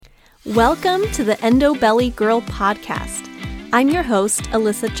Welcome to the Endo Belly Girl podcast. I'm your host,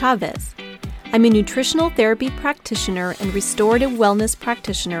 Alyssa Chavez. I'm a nutritional therapy practitioner and restorative wellness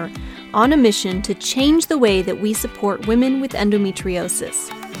practitioner on a mission to change the way that we support women with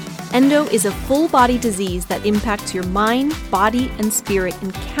endometriosis. Endo is a full-body disease that impacts your mind, body, and spirit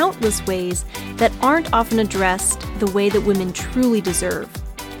in countless ways that aren't often addressed the way that women truly deserve.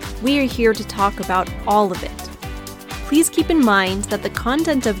 We are here to talk about all of it. Please keep in mind that the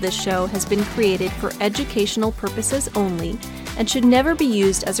content of this show has been created for educational purposes only and should never be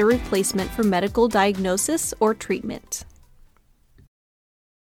used as a replacement for medical diagnosis or treatment.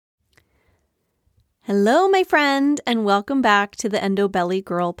 Hello, my friend, and welcome back to the Endo Belly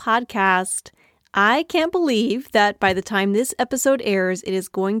Girl podcast. I can't believe that by the time this episode airs, it is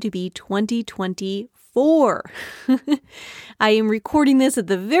going to be 2024. I am recording this at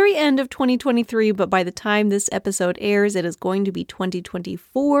the very end of 2023, but by the time this episode airs, it is going to be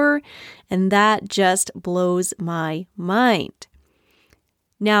 2024, and that just blows my mind.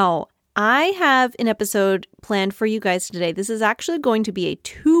 Now, I have an episode planned for you guys today. This is actually going to be a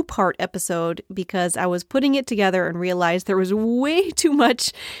two-part episode because I was putting it together and realized there was way too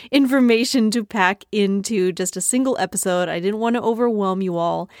much information to pack into just a single episode. I didn't want to overwhelm you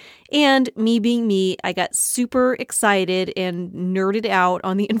all. And me being me, I got super excited and nerded out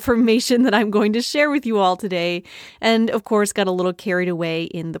on the information that I'm going to share with you all today. And of course, got a little carried away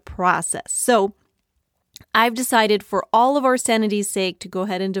in the process. So I've decided for all of our sanity's sake to go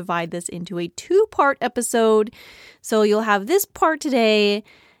ahead and divide this into a two-part episode. So you'll have this part today,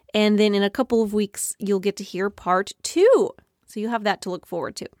 and then in a couple of weeks, you'll get to hear part two. So you have that to look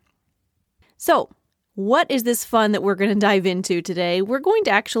forward to. So what is this fun that we're going to dive into today? We're going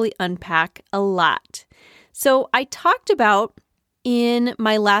to actually unpack a lot. So I talked about in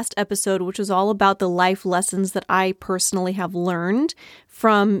my last episode, which was all about the life lessons that I personally have learned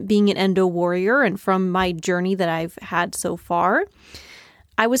from being an endo warrior and from my journey that I've had so far.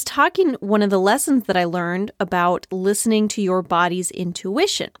 I was talking one of the lessons that I learned about listening to your body's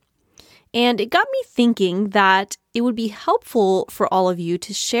intuition. And it got me thinking that it would be helpful for all of you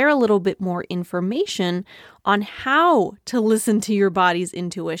to share a little bit more information on how to listen to your body's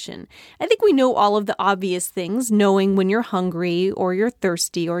intuition. I think we know all of the obvious things, knowing when you're hungry or you're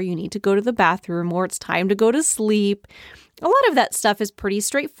thirsty or you need to go to the bathroom or it's time to go to sleep. A lot of that stuff is pretty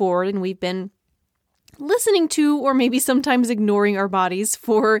straightforward, and we've been listening to or maybe sometimes ignoring our bodies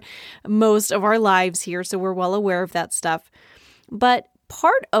for most of our lives here, so we're well aware of that stuff. But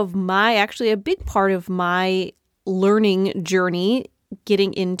a big part of my learning journey,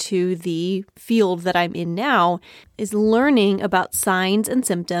 getting into the field that I'm in now, is learning about signs and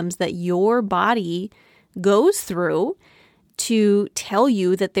symptoms that your body goes through to tell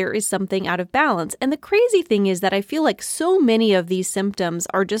you that there is something out of balance. And the crazy thing is that I feel like so many of these symptoms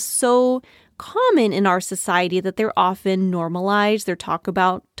are just so common in our society that they're often normalized. They're talked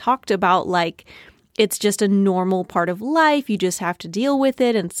about like it's just a normal part of life. You just have to deal with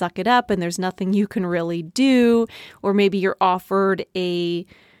it and suck it up, and there's nothing you can really do. Or maybe you're offered a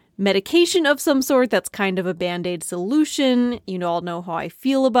medication of some sort that's kind of a Band-Aid solution. You all know how I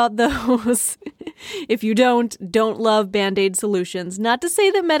feel about those. If you don't love Band-Aid solutions. Not to say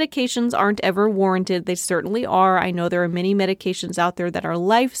that medications aren't ever warranted. They certainly are. I know there are many medications out there that are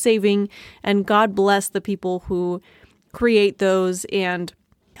life-saving, and God bless the people who create those and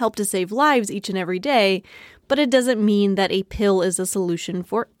help to save lives each and every day, but it doesn't mean that a pill is a solution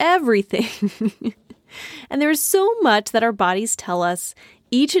for everything. And there's so much that our bodies tell us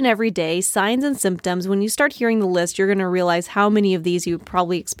each and every day, signs and symptoms. When you start hearing the list, you're going to realize how many of these you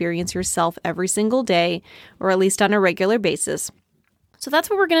probably experience yourself every single day, or at least on a regular basis. So that's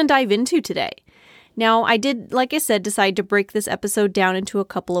what we're going to dive into today. Now, I did, like I said, decide to break this episode down into a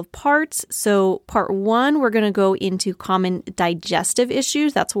couple of parts. So part one, we're going to go into common digestive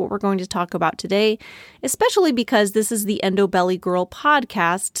issues. That's what we're going to talk about today, especially because this is the Endo Belly Girl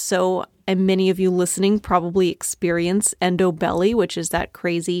podcast. So and many of you listening probably experience endo belly, which is that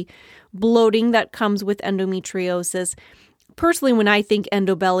crazy bloating that comes with endometriosis. Personally, when I think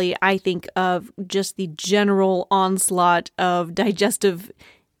endo belly, I think of just the general onslaught of digestive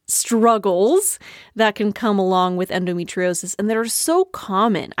struggles that can come along with endometriosis, and that are so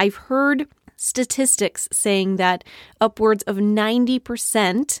common. I've heard statistics saying that upwards of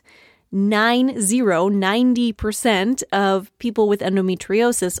 90% of people with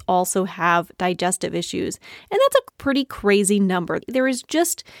endometriosis also have digestive issues. And that's a pretty crazy number. There is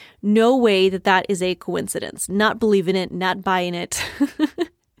just no way that that is a coincidence. Not believing it, not buying it.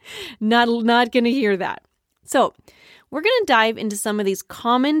 Not going to hear that. So we're going to dive into some of these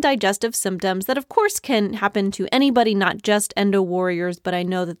common digestive symptoms that, of course, can happen to anybody, not just endo warriors, but I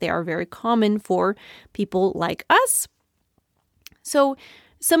know that they are very common for people like us. So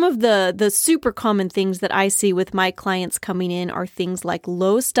some of the super common things that I see with my clients coming in are things like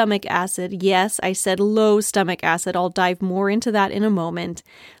low stomach acid. Yes, I said low stomach acid. I'll dive more into that in a moment.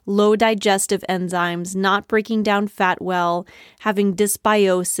 Low digestive enzymes, not breaking down fat well, having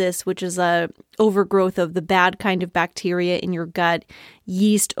dysbiosis, which is a overgrowth of the bad kind of bacteria in your gut,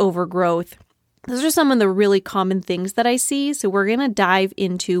 yeast overgrowth. Those are some of the really common things that I see. So we're going to dive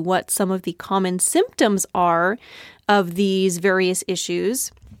into what some of the common symptoms are of these various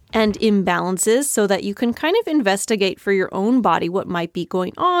issues and imbalances so that you can kind of investigate for your own body what might be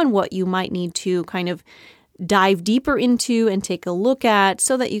going on, what you might need to kind of dive deeper into and take a look at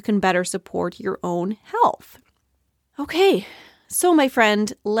so that you can better support your own health. Okay, so my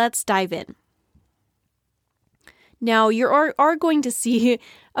friend, let's dive in. Now, you are going to see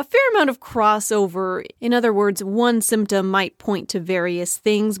a fair amount of crossover. In other words, one symptom might point to various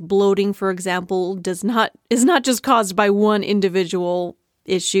things. Bloating, for example, is not just caused by one individual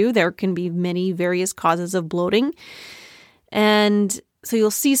issue. There can be many various causes of bloating. And so you'll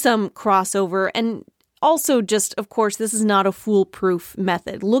see some crossover. And also just, of course, this is not a foolproof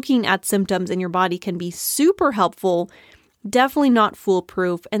method. Looking at symptoms in your body can be super helpful, definitely not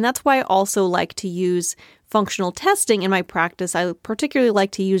foolproof. And that's why I also like to use functional testing in my practice. I particularly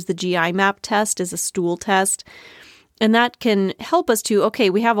like to use the GI map test as a stool test. And that can help us to, okay,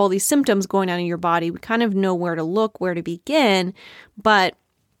 we have all these symptoms going on in your body. We kind of know where to look, where to begin. But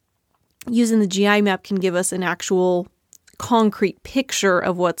using the GI map can give us an actual concrete picture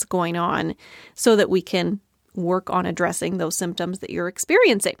of what's going on so that we can work on addressing those symptoms that you're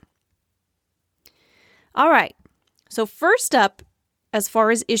experiencing. All right. So first up, as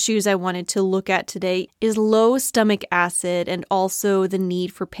far as issues I wanted to look at today is low stomach acid and also the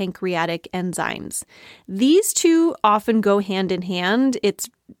need for pancreatic enzymes. These two often go hand in hand. It's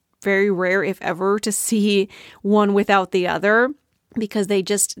very rare, if ever, to see one without the other because they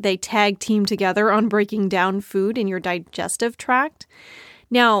tag team together on breaking down food in your digestive tract.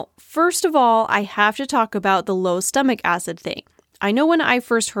 Now, first of all, I have to talk about the low stomach acid thing. I know when I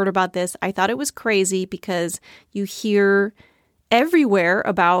first heard about this, I thought it was crazy because you hear everywhere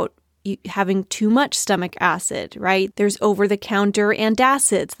about having too much stomach acid, right? There's over-the-counter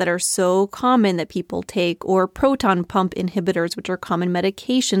antacids that are so common that people take, or proton pump inhibitors, which are common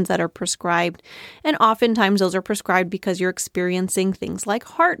medications that are prescribed. And oftentimes those are prescribed because you're experiencing things like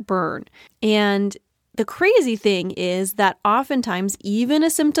heartburn. And the crazy thing is that oftentimes even a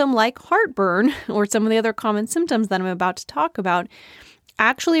symptom like heartburn or some of the other common symptoms that I'm about to talk about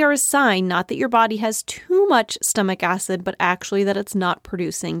actually are a sign not that your body has too much stomach acid, but actually that it's not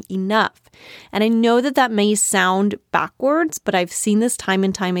producing enough. And I know that that may sound backwards, but I've seen this time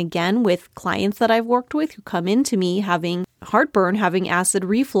and time again with clients that I've worked with who come into me having heartburn, having acid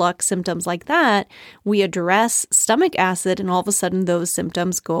reflux, symptoms like that. We address stomach acid and all of a sudden those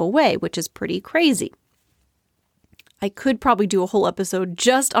symptoms go away, which is pretty crazy. I could probably do a whole episode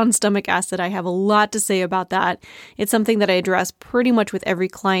just on stomach acid. I have a lot to say about that. It's something that I address pretty much with every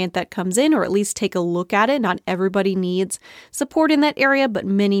client that comes in, or at least take a look at it. Not everybody needs support in that area, but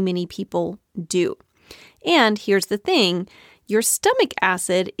many, many people do. And here's the thing, your stomach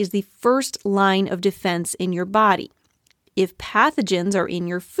acid is the first line of defense in your body. If pathogens are in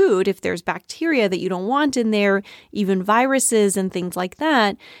your food, if there's bacteria that you don't want in there, even viruses and things like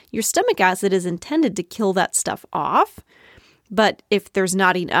that, your stomach acid is intended to kill that stuff off. But if there's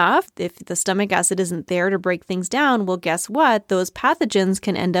not enough, if the stomach acid isn't there to break things down, well, guess what? Those pathogens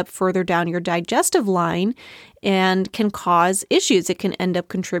can end up further down your digestive line and can cause issues. It can end up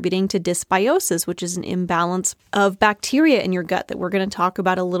contributing to dysbiosis, which is an imbalance of bacteria in your gut that we're going to talk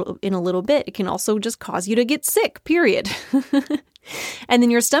about in a little bit. It can also just cause you to get sick, period. And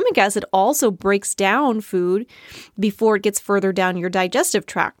then your stomach acid also breaks down food before it gets further down your digestive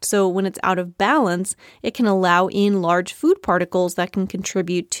tract. So when it's out of balance, it can allow in large food particles that can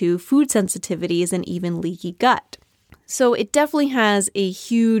contribute to food sensitivities and even leaky gut. So it definitely has a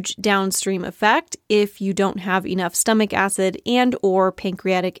huge downstream effect if you don't have enough stomach acid and or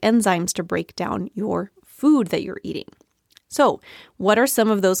pancreatic enzymes to break down your food that you're eating. So what are some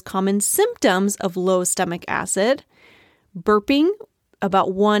of those common symptoms of low stomach acid? Burping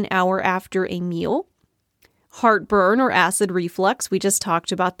about 1 hour after a meal, heartburn or acid reflux. We just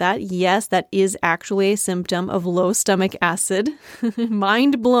talked about that. Yes, that is actually a symptom of low stomach acid.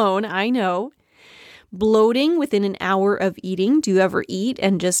 Mind blown, I know. Bloating within an hour of eating. Do you ever eat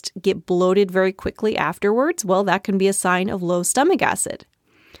and just get bloated very quickly afterwards? Well, that can be a sign of low stomach acid.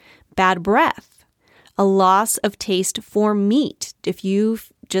 Bad breath. A loss of taste for meat. If you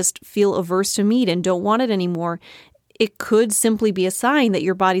just feel averse to meat and don't want it anymore, it could simply be a sign that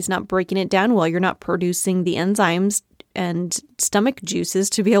your body's not breaking it down well. You're not producing the enzymes and stomach juices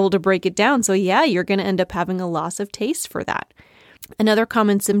to be able to break it down. So yeah, you're going to end up having a loss of taste for that. Another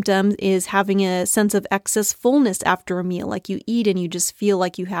common symptom is having a sense of excess fullness after a meal, like you eat and you just feel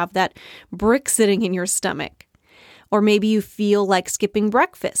like you have that brick sitting in your stomach. Or maybe you feel like skipping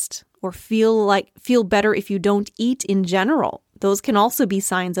breakfast, or feel better if you don't eat in general. Those can also be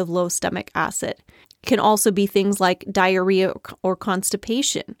signs of low stomach acid. It can also be things like diarrhea or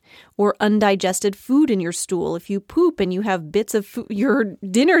constipation, or undigested food in your stool. If you poop and you have bits of your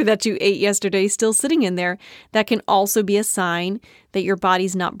dinner that you ate yesterday still sitting in there, that can also be a sign that your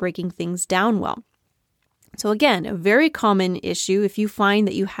body's not breaking things down well. So again, a very common issue if you find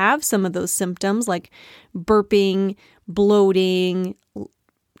that you have some of those symptoms like burping, bloating,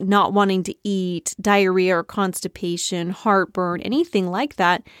 not wanting to eat, diarrhea or constipation, heartburn, anything like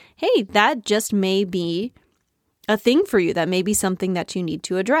that, hey, that just may be a thing for you. That may be something that you need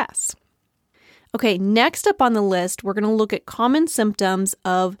to address. Okay, next up on the list, we're going to look at common symptoms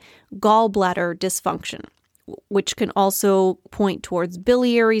of gallbladder dysfunction, which can also point towards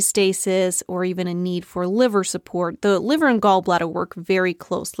biliary stasis or even a need for liver support. The liver and gallbladder work very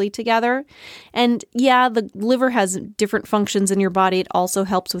closely together. And yeah, the liver has different functions in your body. It also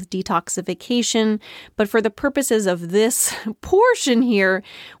helps with detoxification. But for the purposes of this portion here,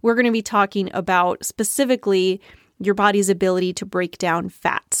 we're going to be talking about specifically your body's ability to break down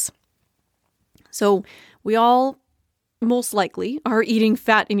fats. So we all most likely are eating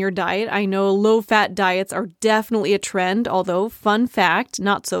fat in your diet. I know low-fat diets are definitely a trend, although fun fact,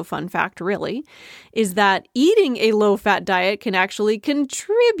 not so fun fact really, is that eating a low-fat diet can actually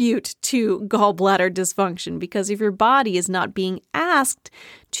contribute to gallbladder dysfunction, because if your body is not being asked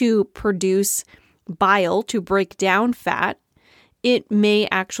to produce bile to break down fat, it may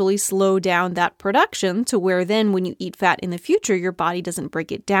actually slow down that production to where then when you eat fat in the future, your body doesn't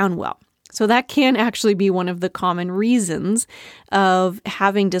break it down well. So that can actually be one of the common reasons of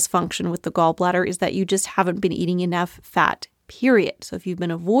having dysfunction with the gallbladder, is that you just haven't been eating enough fat, period. So if you've been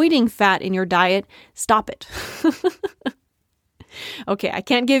avoiding fat in your diet, stop it. Okay, I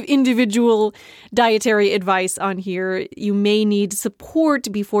can't give individual dietary advice on here. You may need support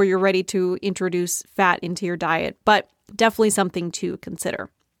before you're ready to introduce fat into your diet, but definitely something to consider.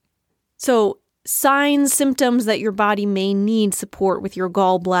 So signs, symptoms that your body may need support with your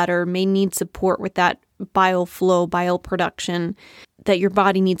gallbladder, may need support with that bile flow, bile production, that your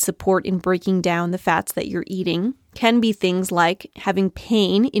body needs support in breaking down the fats that you're eating, can be things like having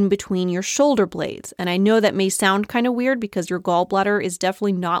pain in between your shoulder blades. And I know that may sound kind of weird because your gallbladder is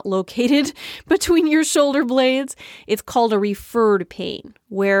definitely not located between your shoulder blades. It's called a referred pain,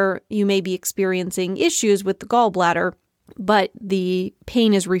 where you may be experiencing issues with the gallbladder, but the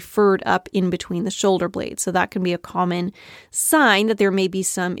pain is referred up in between the shoulder blades. So that can be a common sign that there may be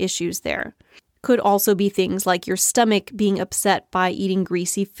some issues there. Could also be things like your stomach being upset by eating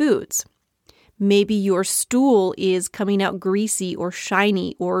greasy foods. Maybe your stool is coming out greasy or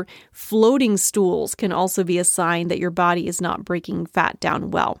shiny, or floating stools can also be a sign that your body is not breaking fat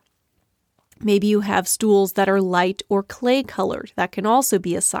down well. Maybe you have stools that are light or clay colored. That can also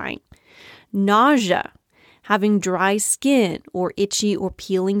be a sign. Nausea. Having dry skin or itchy or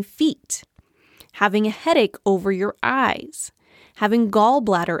peeling feet, having a headache over your eyes, having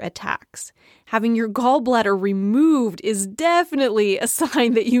gallbladder attacks, having your gallbladder removed is definitely a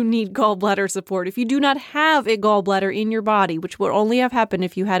sign that you need gallbladder support. If you do not have a gallbladder in your body, which would only have happened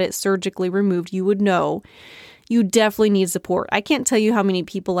if you had it surgically removed, you would know. You definitely need support. I can't tell you how many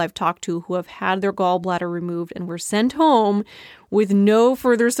people I've talked to who have had their gallbladder removed and were sent home with no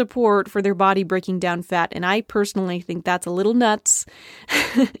further support for their body breaking down fat. And I personally think that's a little nuts.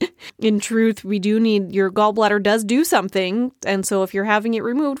 In truth, your gallbladder does do something. And so if you're having it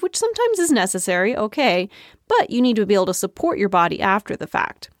removed, which sometimes is necessary, okay, but you need to be able to support your body after the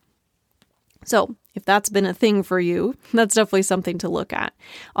fact. So if that's been a thing for you, that's definitely something to look at.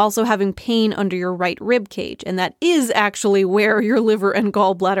 Also having pain under your right rib cage, and that is actually where your liver and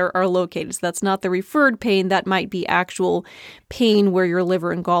gallbladder are located. So that's not the referred pain, that might be actual pain where your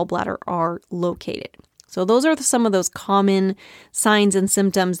liver and gallbladder are located. So those are some of those common signs and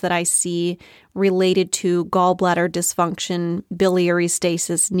symptoms that I see related to gallbladder dysfunction, biliary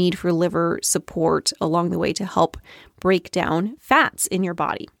stasis, need for liver support along the way to help break down fats in your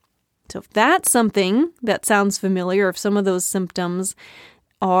body. So if that's something that sounds familiar, if some of those symptoms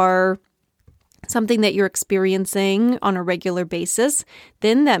are something that you're experiencing on a regular basis,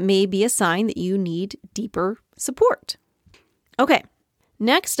 then that may be a sign that you need deeper support. Okay,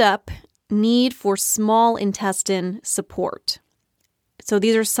 next up, need for small intestine support. So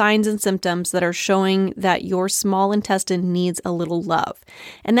these are signs and symptoms that are showing that your small intestine needs a little love.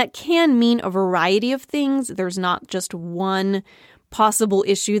 And that can mean a variety of things. There's not just one possible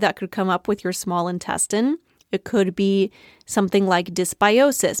issue that could come up with your small intestine. It could be something like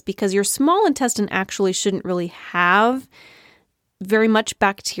dysbiosis, because your small intestine actually shouldn't really have very much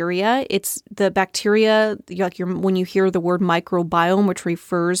bacteria. It's the bacteria, when you hear the word microbiome, which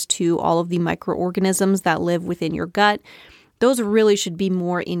refers to all of the microorganisms that live within your gut, those really should be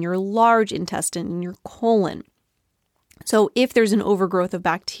more in your large intestine, in your colon. So if there's an overgrowth of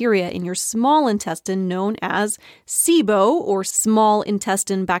bacteria in your small intestine, known as SIBO, or small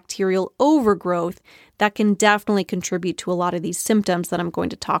intestine bacterial overgrowth, that can definitely contribute to a lot of these symptoms that I'm going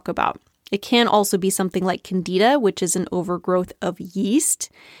to talk about. It can also be something like candida, which is an overgrowth of yeast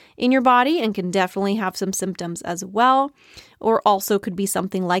in your body and can definitely have some symptoms as well. Or also could be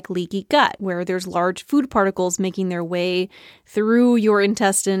something like leaky gut, where there's large food particles making their way through your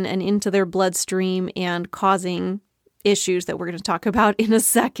intestine and into their bloodstream and causing issues that we're going to talk about in a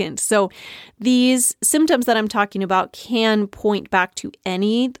second. So these symptoms that I'm talking about can point back to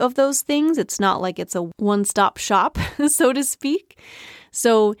any of those things. It's not like it's a one-stop shop, so to speak.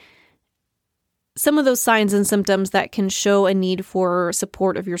 So some of those signs and symptoms that can show a need for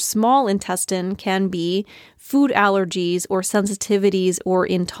support of your small intestine can be food allergies or sensitivities or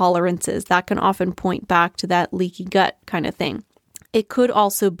intolerances. That can often point back to that leaky gut kind of thing. It could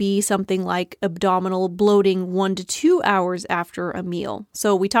also be something like abdominal bloating 1 to 2 hours after a meal.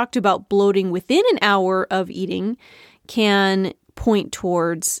 So we talked about bloating within an hour of eating can point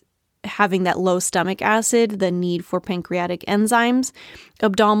towards having that low stomach acid, the need for pancreatic enzymes.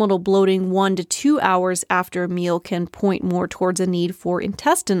 Abdominal bloating 1 to 2 hours after a meal can point more towards a need for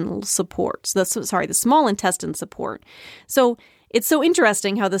intestinal support. The small intestine support. So it's so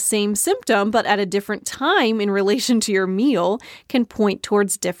interesting how the same symptom, but at a different time in relation to your meal, can point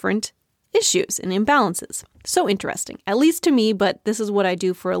towards different issues and imbalances. So interesting, at least to me, but this is what I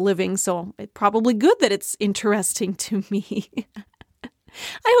do for a living, so it's probably good that it's interesting to me.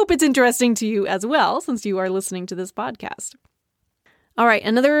 I hope it's interesting to you as well, since you are listening to this podcast. All right,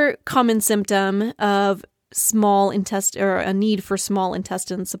 another common symptom of small intestine, or a need for small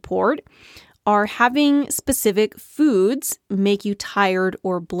intestine support, are having specific foods make you tired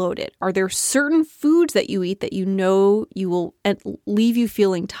or bloated. Are there certain foods that you eat that you know you will leave you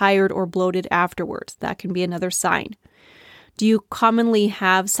feeling tired or bloated afterwards? That can be another sign. Do you commonly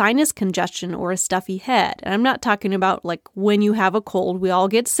have sinus congestion or a stuffy head? And I'm not talking about like when you have a cold. We all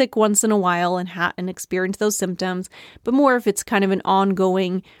get sick once in a while and experience those symptoms, but more if it's kind of an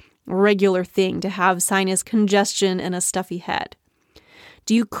ongoing, regular thing to have sinus congestion and a stuffy head.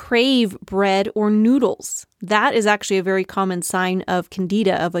 Do you crave bread or noodles? That is actually a very common sign of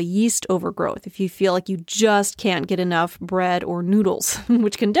candida, of a yeast overgrowth, if you feel like you just can't get enough bread or noodles,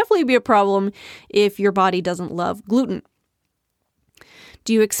 which can definitely be a problem if your body doesn't love gluten.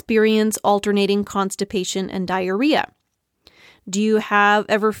 Do you experience alternating constipation and diarrhea? Do you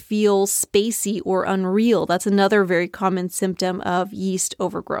ever feel spacey or unreal? That's another very common symptom of yeast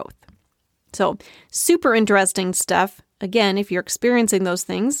overgrowth. So, super interesting stuff. Again, if you're experiencing those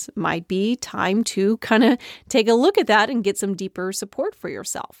things, might be time to kind of take a look at that and get some deeper support for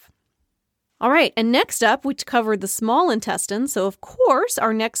yourself. All right, and next up, we covered the small intestine. So, of course,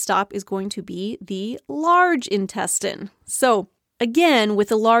 our next stop is going to be the large intestine. So, again, with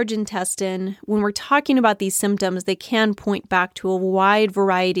the large intestine, when we're talking about these symptoms, they can point back to a wide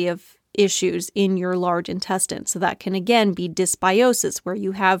variety of issues in your large intestine. So that can, again, be dysbiosis, where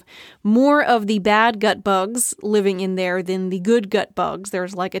you have more of the bad gut bugs living in there than the good gut bugs.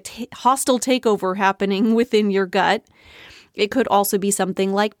 There's like a hostile takeover happening within your gut. It could also be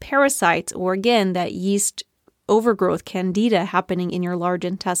something like parasites, or again, that yeast overgrowth, candida, happening in your large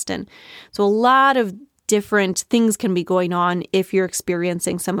intestine. So a lot of different things can be going on if you're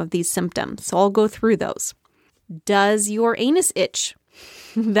experiencing some of these symptoms. So I'll go through those. Does your anus itch?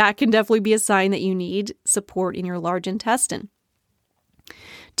 That can definitely be a sign that you need support in your large intestine.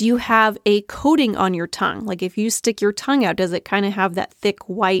 Do you have a coating on your tongue? Like if you stick your tongue out, does it kind of have that thick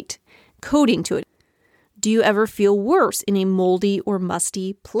white coating to it? Do you ever feel worse in a moldy or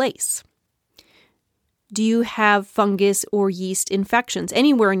musty place? Do you have fungus or yeast infections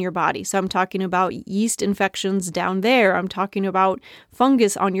anywhere in your body? So I'm talking about yeast infections down there. I'm talking about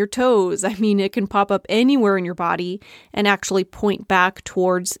fungus on your toes. I mean, it can pop up anywhere in your body and actually point back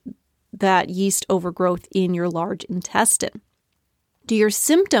towards that yeast overgrowth in your large intestine. Do your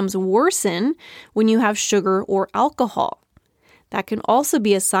symptoms worsen when you have sugar or alcohol? That can also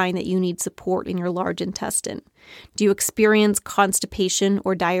be a sign that you need support in your large intestine. Do you experience constipation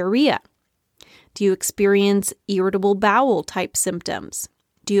or diarrhea? Do you experience irritable bowel type symptoms?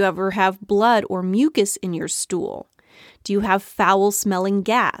 Do you ever have blood or mucus in your stool? Do you have foul-smelling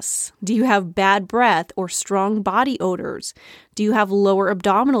gas? Do you have bad breath or strong body odors? Do you have lower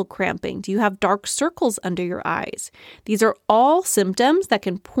abdominal cramping? Do you have dark circles under your eyes? These are all symptoms that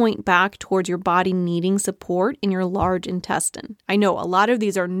can point back towards your body needing support in your large intestine. I know a lot of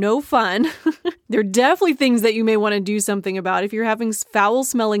these are no fun. They're definitely things that you may want to do something about. If you're having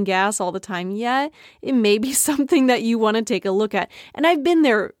foul-smelling gas all the time, it may be something that you want to take a look at. And I've been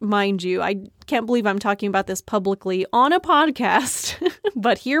there, mind you. I can't believe I'm talking about this publicly on a podcast,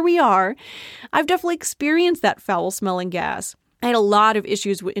 but here we are. I've definitely experienced that foul-smelling gas. I had a lot of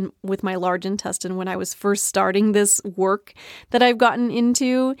issues with my large intestine when I was first starting this work that I've gotten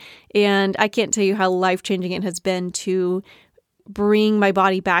into, and I can't tell you how life-changing it has been to bring my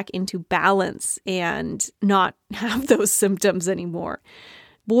body back into balance and not have those symptoms anymore.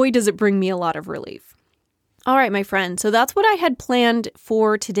 Boy, does it bring me a lot of relief. All right, my friend, so that's what I had planned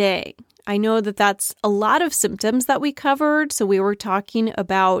for today. I know that that's a lot of symptoms that we covered. So we were talking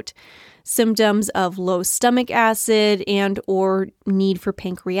about symptoms of low stomach acid and or need for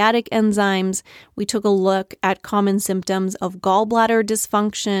pancreatic enzymes. We took a look at common symptoms of gallbladder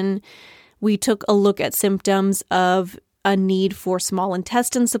dysfunction. We took a look at symptoms of a need for small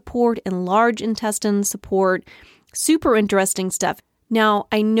intestine support and large intestine support. Super interesting stuff. Now,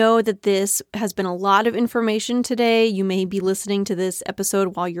 I know that this has been a lot of information today. You may be listening to this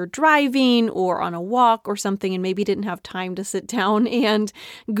episode while you're driving or on a walk or something and maybe didn't have time to sit down and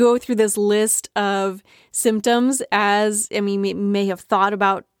go through this list of symptoms you may have thought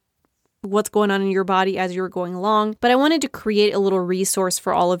about what's going on in your body as you're going along. But I wanted to create a little resource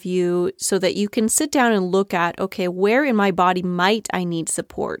for all of you so that you can sit down and look at, okay, where in my body might I need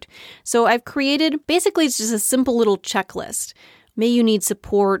support? So I've created, basically it's just a simple little checklist. May you need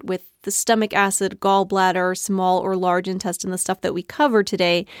support with the stomach acid, gallbladder, small or large intestine, the stuff that we covered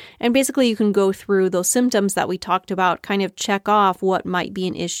today. And basically you can go through those symptoms that we talked about, kind of check off what might be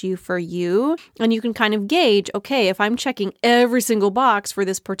an issue for you. And you can kind of gauge, okay, if I'm checking every single box for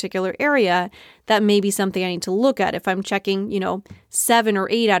this particular area, that may be something I need to look at. If I'm checking, 7 or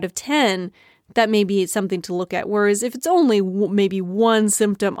 8 out of 10, that may be something to look at. Whereas if it's only maybe one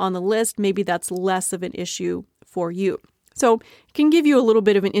symptom on the list, maybe that's less of an issue for you. So it can give you a little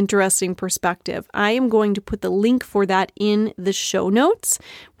bit of an interesting perspective. I am going to put the link for that in the show notes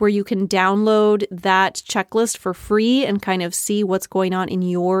where you can download that checklist for free and kind of see what's going on in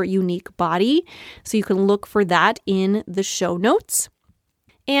your unique body. So you can look for that in the show notes.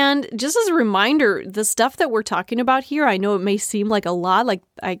 And just as a reminder, the stuff that we're talking about here, I know it may seem like a lot, like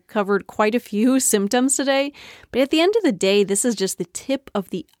I covered quite a few symptoms today, but at the end of the day, this is just the tip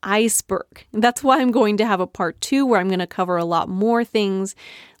of the iceberg. And that's why I'm going to have a part 2 where I'm going to cover a lot more things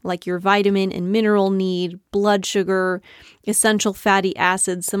like your vitamin and mineral need, blood sugar, essential fatty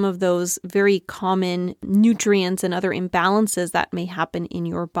acids, some of those very common nutrients and other imbalances that may happen in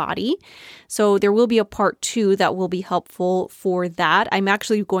your body. So there will be a part 2 that will be helpful for that. I'm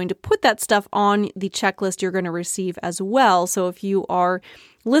actually going to put that stuff on the checklist you're going to receive as well. So if you are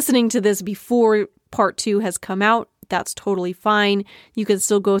listening to this before part 2 has come out, that's totally fine. You can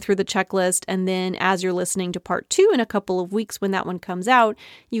still go through the checklist. And then as you're listening to part 2 in a couple of weeks when that one comes out,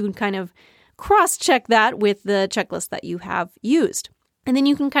 you can kind of cross-check that with the checklist that you have used. And then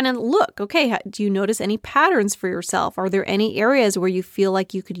you can kind of look, okay, do you notice any patterns for yourself? Are there any areas where you feel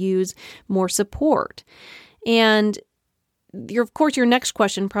like you could use more support? And of course, your next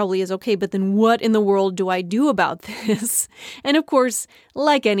question probably is, okay, but then what in the world do I do about this? And of course,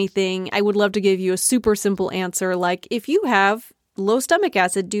 like anything, I would love to give you a super simple answer. Like if you have low stomach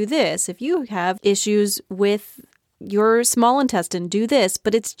acid, do this. If you have issues with your small intestine, do this.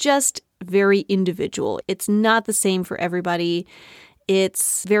 But it's just very individual. It's not the same for everybody.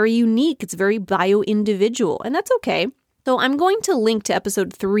 It's very unique. It's very bio-individual, and that's okay. So I'm going to link to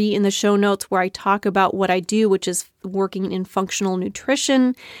episode 3 in the show notes where I talk about what I do, which is working in functional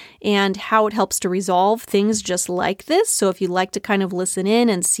nutrition and how it helps to resolve things just like this. So if you'd like to kind of listen in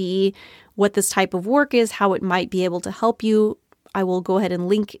and see what this type of work is, how it might be able to help you, I will go ahead and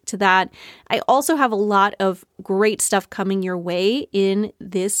link to that. I also have a lot of great stuff coming your way in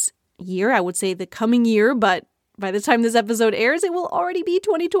this year. I would say the coming year, but by the time this episode airs, it will already be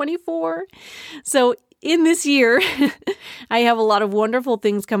 2024. So in this year, I have a lot of wonderful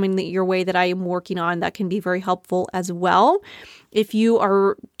things coming your way that I am working on that can be very helpful as well. If you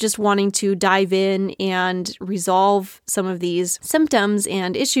are just wanting to dive in and resolve some of these symptoms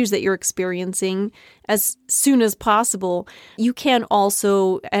and issues that you're experiencing as soon as possible, you can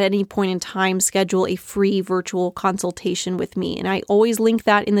also at any point in time schedule a free virtual consultation with me. And I always link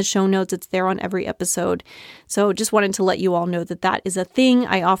that in the show notes. It's there on every episode. So just wanted to let you all know that that is a thing.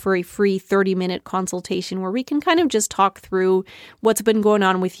 I offer a free 30-minute consultation where we can kind of just talk through what's been going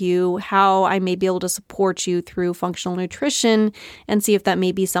on with you, how I may be able to support you through functional nutrition, and see if that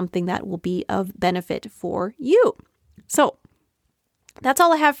may be something that will be of benefit for you. So that's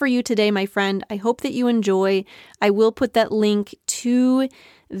all I have for you today, my friend. I hope that you enjoy. I will put that link to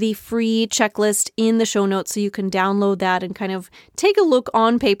the free checklist in the show notes so you can download that and kind of take a look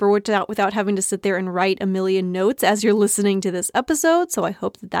on paper without having to sit there and write a million notes as you're listening to this episode. So I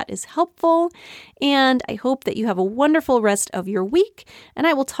hope that that is helpful, and I hope that you have a wonderful rest of your week, and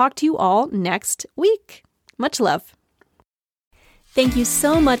I will talk to you all next week. Much love. Thank you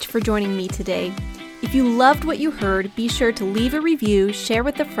so much for joining me today. If you loved what you heard, be sure to leave a review, share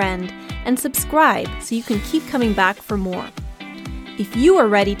with a friend, and subscribe so you can keep coming back for more. If you are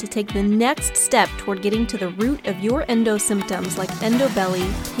ready to take the next step toward getting to the root of your endo symptoms like endo belly,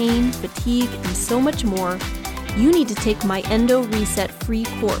 pain, fatigue, and so much more, you need to take my Endo Reset free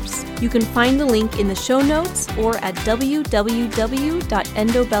course. You can find the link in the show notes or at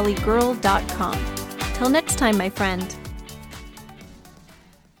www.endobellygirl.com. Till next time, my friend.